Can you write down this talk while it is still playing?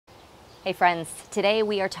Hey friends, today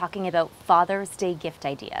we are talking about Father's Day gift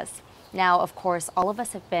ideas. Now, of course, all of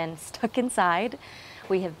us have been stuck inside.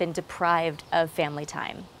 We have been deprived of family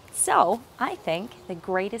time. So I think the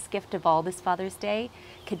greatest gift of all this Father's Day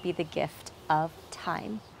could be the gift of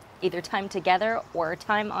time. Either time together or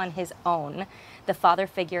time on his own. The father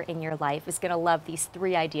figure in your life is gonna love these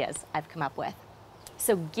three ideas I've come up with.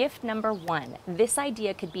 So gift number one, this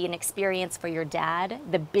idea could be an experience for your dad,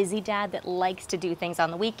 the busy dad that likes to do things on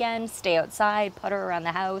the weekend, stay outside, putter around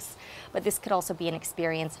the house, but this could also be an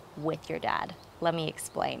experience with your dad. Let me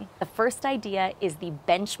explain. The first idea is the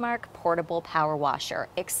Benchmark Portable Power Washer,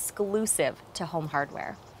 exclusive to Home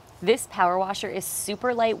Hardware. This power washer is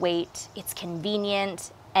super lightweight, it's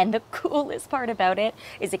convenient, and the coolest part about it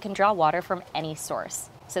is it can draw water from any source.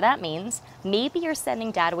 So that means maybe you're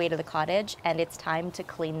sending dad away to the cottage and it's time to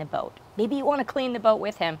clean the boat. Maybe you want to clean the boat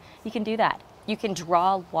with him. You can do that. You can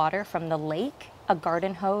draw water from the lake, a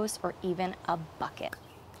garden hose, or even a bucket.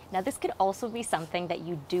 Now this could also be something that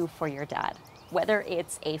you do for your dad. Whether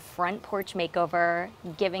it's a front porch makeover,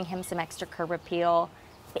 giving him some extra curb appeal,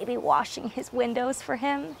 maybe washing his windows for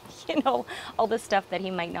him, all the stuff that he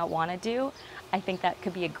might not want to do. I think that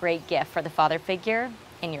could be a great gift for the father figure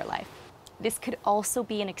in your life. This could also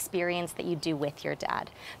be an experience that you do with your dad.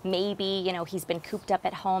 Maybe, he's been cooped up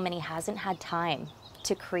at home and he hasn't had time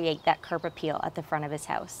to create that curb appeal at the front of his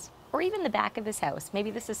house or even the back of his house. Maybe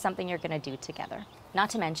this is something you're gonna do together. Not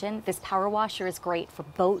to mention, this power washer is great for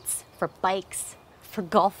boats, for bikes, for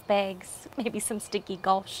golf bags, maybe some sticky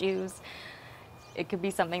golf shoes. It could be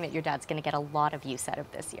something that your dad's gonna get a lot of use out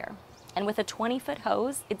of this year. And with a 20-foot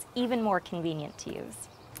hose, it's even more convenient to use.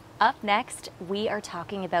 Up next, we are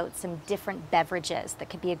talking about some different beverages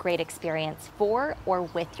that could be a great experience for or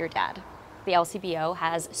with your dad. The LCBO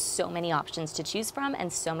has so many options to choose from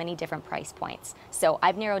and so many different price points. So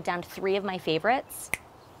I've narrowed down 3 of my favorites.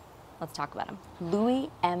 Let's talk about them.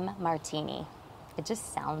 Louis M. Martini. It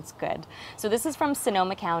just sounds good. So this is from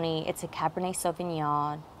Sonoma County. It's a Cabernet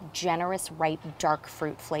Sauvignon, generous ripe dark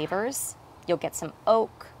fruit flavors. You'll get some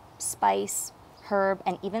oak, spice, herb,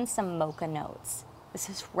 and even some mocha notes. This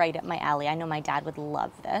is right up my alley. I know my dad would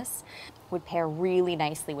love this. Would pair really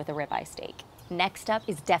nicely with a ribeye steak. Next up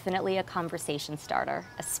is definitely a conversation starter,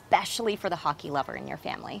 especially for the hockey lover in your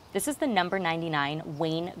family. This is the number 99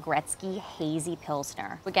 Wayne Gretzky Hazy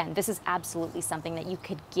Pilsner. Again, this is absolutely something that you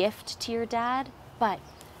could gift to your dad, but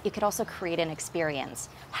you could also create an experience.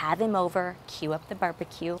 Have him over, cue up the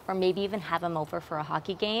barbecue, or maybe even have him over for a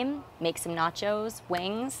hockey game, make some nachos,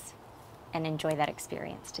 wings, and enjoy that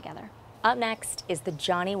experience together. Up next is the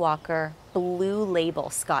Johnnie Walker Blue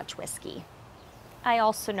Label Scotch Whiskey. I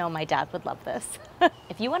also know my dad would love this.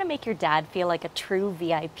 If you want to make your dad feel like a true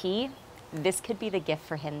VIP, this could be the gift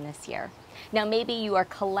for him this year. Now maybe you are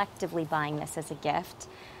collectively buying this as a gift.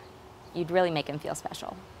 You'd really make him feel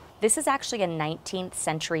special. This is actually a 19th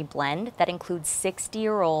century blend that includes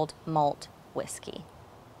 60-year-old malt whiskey.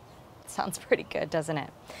 Sounds pretty good, doesn't it?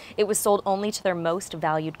 It was sold only to their most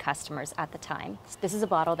valued customers at the time. This is a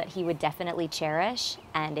bottle that he would definitely cherish,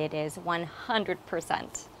 and it is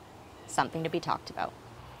 100% something to be talked about.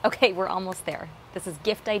 Okay, we're almost there. This is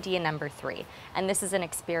gift idea number 3, and this is an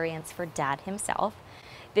experience for dad himself.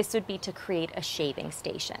 This would be to create a shaving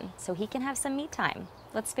station so he can have some me time.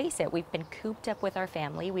 Let's face it, we've been cooped up with our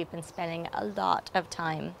family. We've been spending a lot of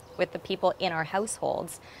time with the people in our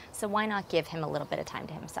households, so why not give him a little bit of time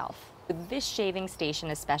to himself? This shaving station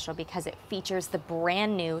is special because it features the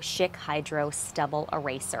brand new Schick Hydro Stubble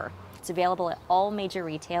Eraser. It's available at all major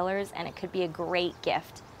retailers, and it could be a great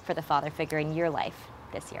gift for the father figure in your life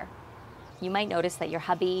this year. You might notice that your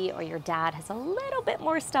hubby or your dad has a little bit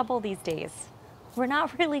more stubble these days. We're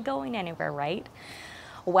not really going anywhere, right?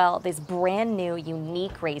 Well, this brand new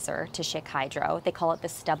unique razor to Schick Hydro, they call it the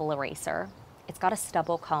Stubble Eraser. It's got a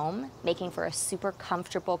stubble comb, making for a super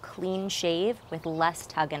comfortable, clean shave with less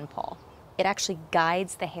tug and pull. It actually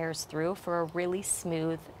guides the hairs through for a really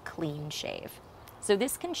smooth, clean shave. So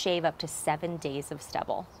this can shave up to 7 days of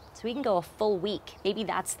stubble. So he can go a full week. Maybe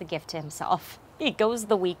that's the gift to himself. He goes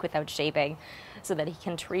the week without shaving so that he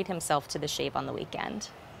can treat himself to the shave on the weekend.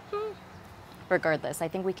 Regardless, I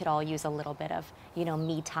think we could all use a little bit of,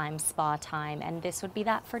 me time, spa time, and this would be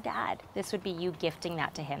that for dad. This would be you gifting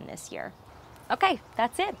that to him this year. Okay,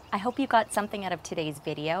 that's it. I hope you got something out of today's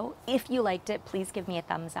video. If you liked it, please give me a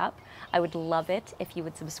thumbs up. I would love it if you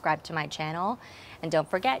would subscribe to my channel. And don't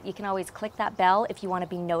forget, you can always click that bell if you want to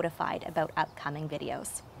be notified about upcoming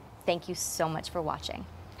videos. Thank you so much for watching.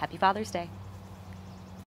 Happy Father's Day.